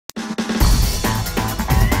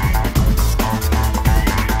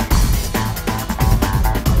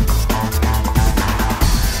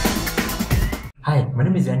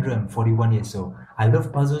name is Andrew. I'm 41 years old. I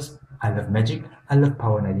love puzzles, I love magic, I love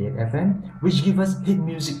Power 98 FM, which give us hit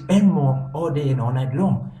music and more all day and all night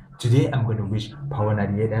long. Today I'm going to wish Power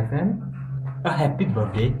 98 FM a happy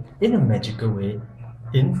birthday in a magical way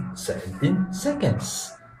in 17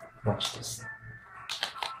 seconds. Watch this.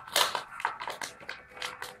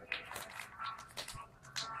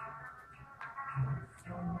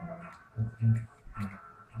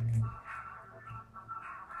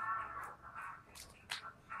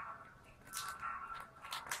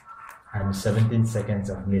 I'm 17 seconds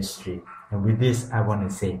of mystery, and with this I want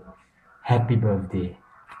to say happy birthday,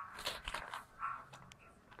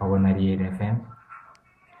 Power 98 FM.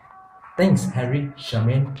 Thanks Harry,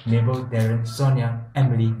 Charmaine, Mabel, Darren, Sonia,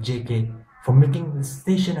 Emily, JK for making the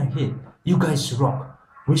station a hit. You guys rock.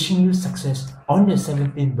 Wishing you success on your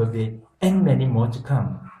 17th birthday and many more to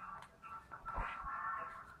come.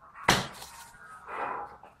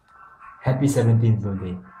 Happy 17th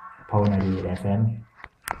birthday, Power 98 FM.